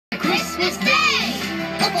Christmas Day!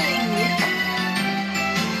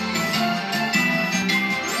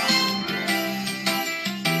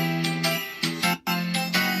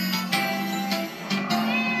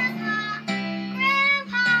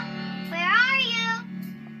 Grandpa, where are you?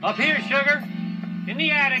 Up here, sugar. In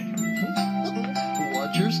the attic.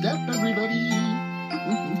 Watch your step, everybody.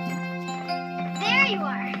 There you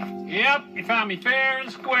are. Yep, you found me fair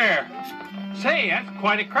and square. Say, that's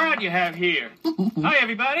quite a crowd you have here. Hi,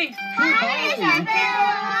 everybody. Hi, Mr.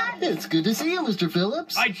 Phillips. It's good to see you, Mr.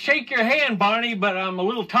 Phillips. I'd shake your hand, Barney, but I'm a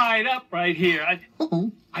little tied up right here.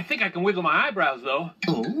 I think I can wiggle my eyebrows, though.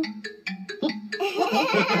 Oh?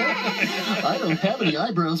 I don't have any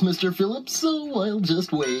eyebrows, Mr. Phillips, so I'll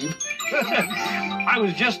just wave. I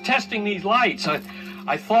was just testing these lights. I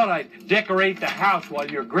thought I'd decorate the house while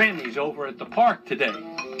your Granny's over at the park today.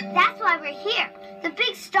 That's why we're here. The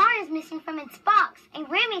big star is missing from its box, and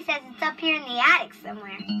Grammy says it's up here in the attic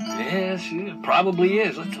somewhere. Yes, it probably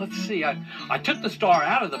is. Let's see. I took the star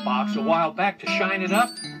out of the box a while back to shine it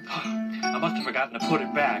up. I must have forgotten to put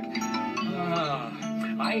it back.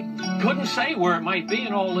 I couldn't say where it might be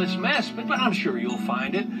in all this mess, but I'm sure you'll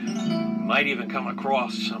find it. Might even come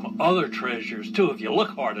across some other treasures, too, if you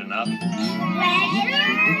look hard enough.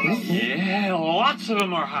 Treasures? Yeah, lots of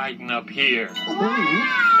them are hiding up here.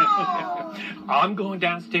 Wow! I'm going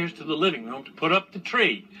downstairs to the living room to put up the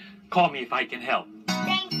tree. Call me if I can help.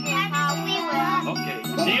 Thanks, Grandpa. We will. Okay,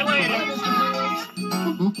 see you later.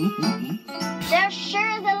 There sure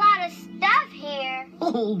is a lot of stuff here.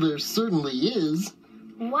 Oh, there certainly is.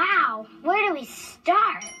 Wow. Where do we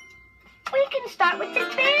start? We can start with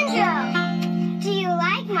this banjo. Do you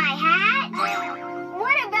like my hat?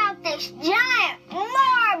 What about this giant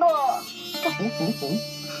marble?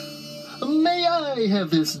 May I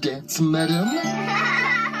have this dance, madam?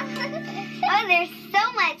 Oh, there's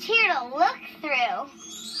so much here to look through.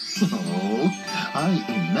 Oh, I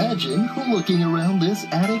imagine looking around this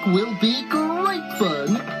attic will be great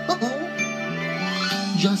fun.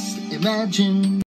 Just imagine.